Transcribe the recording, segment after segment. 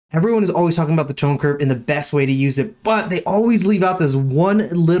Everyone is always talking about the tone curve and the best way to use it, but they always leave out this one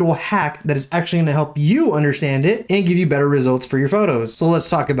little hack that is actually going to help you understand it and give you better results for your photos. So let's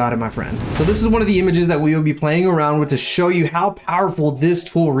talk about it, my friend. So this is one of the images that we will be playing around with to show you how powerful this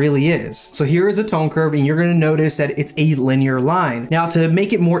tool really is. So here is a tone curve, and you're going to notice that it's a linear line. Now, to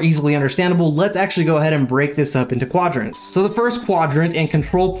make it more easily understandable, let's actually go ahead and break this up into quadrants. So the first quadrant and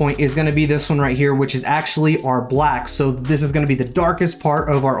control point is going to be this one right here, which is actually our black. So this is going to be the darkest part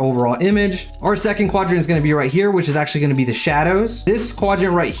of our overall image. Our second quadrant is going to be right here, which is actually going to be the shadows. This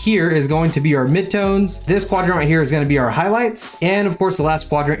quadrant right here is going to be our midtones. This quadrant right here is going to be our highlights. And of course, the last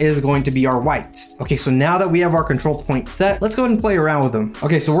quadrant is going to be our white. Okay, so now that we have our control point set, let's go ahead and play around with them.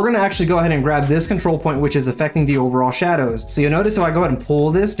 Okay, so we're going to actually go ahead and grab this control point, which is affecting the overall shadows. So you'll notice if I go ahead and pull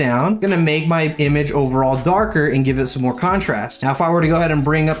this down, I'm going to make my image overall darker and give it some more contrast. Now, if I were to go ahead and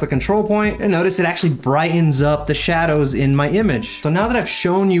bring up the control point, you'll notice it actually brightens up the shadows in my image. So now that I've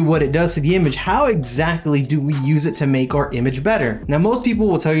shown you what it does to the image, how exactly do we use it to make our image better? Now, most people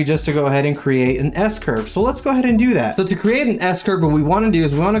will tell you just to go ahead and create an S-curve. So let's go ahead and do that. So to create an S-curve, what we want to do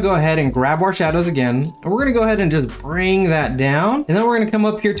is we want to go ahead and grab our shadows again, and we're going to go ahead and just bring that down. And then we're going to come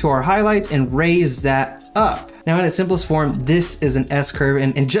up here to our highlights and raise that up. Now, in its simplest form, this is an S-curve,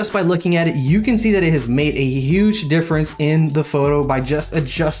 and just by looking at it, you can see that it has made a huge difference in the photo by just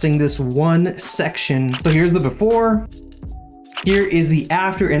adjusting this one section. So here's the before. Here is the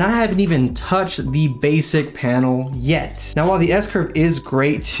after, and I haven't even touched the basic panel yet. Now, while the S-curve is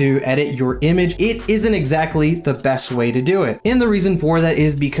great to edit your image, it isn't exactly the best way to do it. And the reason for that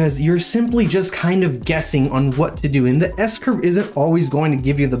is because you're simply just kind of guessing on what to do. And the S-curve isn't always going to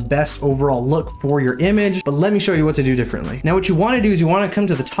give you the best overall look for your image, but let me show you what to do differently. Now, what you want to do is you want to come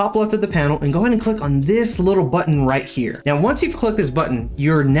to the top left of the panel and go ahead and click on this little button right here. Now, once you've clicked this button,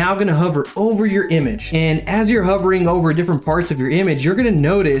 you're now going to hover over your image. And as you're hovering over different parts of your image, you're going to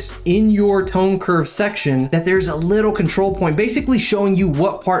notice in your tone curve section that there's a little control point basically showing you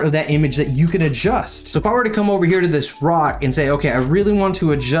what part of that image that you can adjust. So if I were to come over here to this rock and say, okay, I really want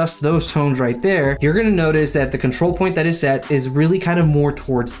to adjust those tones right there, you're going to notice that the control point that is set is really kind of more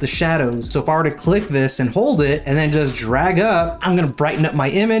towards the shadows. So if I were to click this and hold it and then just drag up, I'm going to brighten up my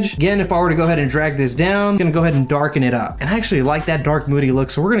image. Again, if I were to go ahead and drag this down, I'm going to go ahead and darken it up. And I actually like that dark moody look,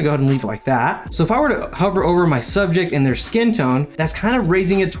 so we're going to go ahead and leave it like that. So if I were to hover over my subject and their skin tone, that's kind of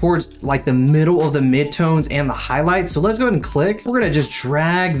raising it towards like the middle of the midtones and the highlights. So let's go ahead and click. We're going to just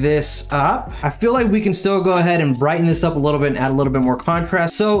drag this up. I feel like we can still go ahead and brighten this up a little bit and add a little bit more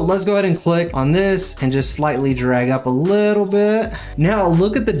contrast. So let's go ahead and click on this and just slightly drag up a little bit. Now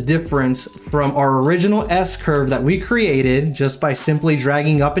look at the difference from our original S-curve that we created just by simply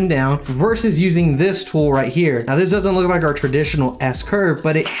dragging up and down versus using this tool right here. Now this doesn't look like our traditional S-curve,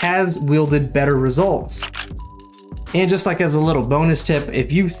 but it has wielded better results. And just like as a little bonus tip,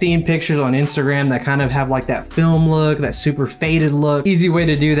 if you've seen pictures on Instagram that kind of have like that film look, that super faded look, easy way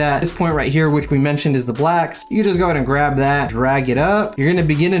to do that. This point right here, which we mentioned is the blacks, you just go ahead and grab that, drag it up. You're gonna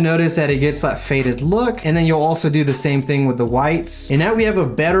begin to notice that it gets that faded look. And then you'll also do the same thing with the whites. And now we have a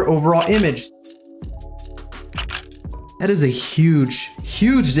better overall image. That is a huge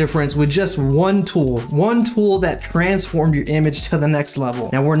difference with just one tool that transformed your image to the next level.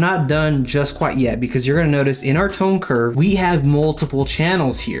 Now we're not done just quite yet, because you're gonna notice in our tone curve, we have multiple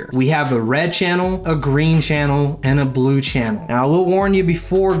channels here. We have a red channel, a green channel, and a blue channel. Now I will warn you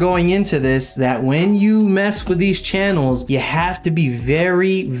before going into this that when you mess with these channels, you have to be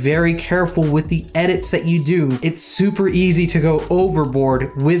very careful with the edits that you do. It's super easy to go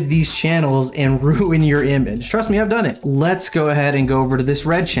overboard with these channels and ruin your image. Trust me, I've done it. Let's go ahead and go over to this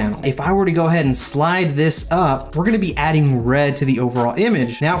red channel. If I were to go ahead and slide this up, we're going to be adding red to the overall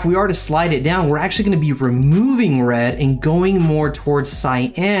image. Now, if we are to slide it down, we're actually going to be removing red and going more towards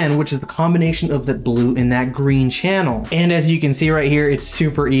cyan, which is the combination of the blue and that green channel. And as you can see right here, it's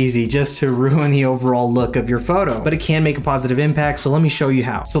super easy just to ruin the overall look of your photo, but it can make a positive impact. So let me show you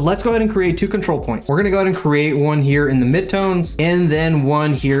how. So let's go ahead and create two control points. We're going to go ahead and create one here in the midtones and then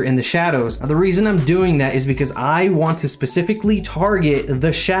one here in the shadows. Now, the reason I'm doing that is because I want to specifically target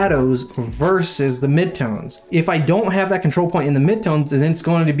the shadows versus the midtones. If I don't have that control point in the midtones, then it's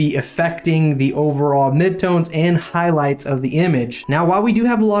going to be affecting the overall midtones and highlights of the image. Now, while we do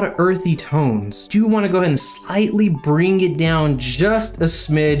have a lot of earthy tones, do want to go ahead and slightly bring it down just a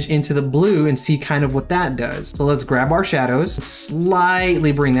smidge into the blue and see kind of what that does. So let's grab our shadows,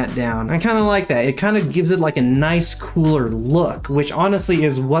 slightly bring that down. I kind of like that. It kind of gives it like a nice cooler look, which honestly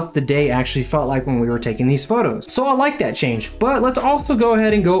is what the day actually felt like when we were taking these photos. So I like that change, but let's also go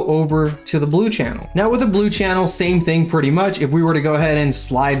ahead and go over to the blue channel. Now with the blue channel, same thing pretty much. If we were to go ahead and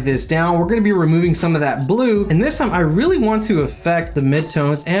slide this down, we're going to be removing some of that blue. And this time I really want to affect the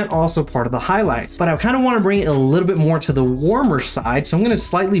midtones and also part of the highlights, but I kind of want to bring it a little bit more to the warmer side. So I'm going to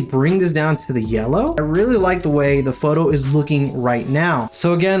slightly bring this down to the yellow. I really like the way the photo is looking right now.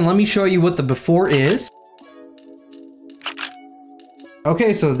 So again, let me show you what the before is.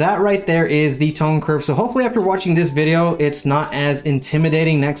 Okay, so that right there is the tone curve. So hopefully after watching this video, it's not as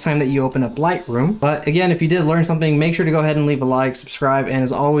intimidating next time that you open up Lightroom. But again, if you did learn something, make sure to go ahead and leave a like, subscribe, and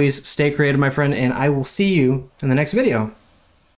as always, stay creative, my friend, and I will see you in the next video.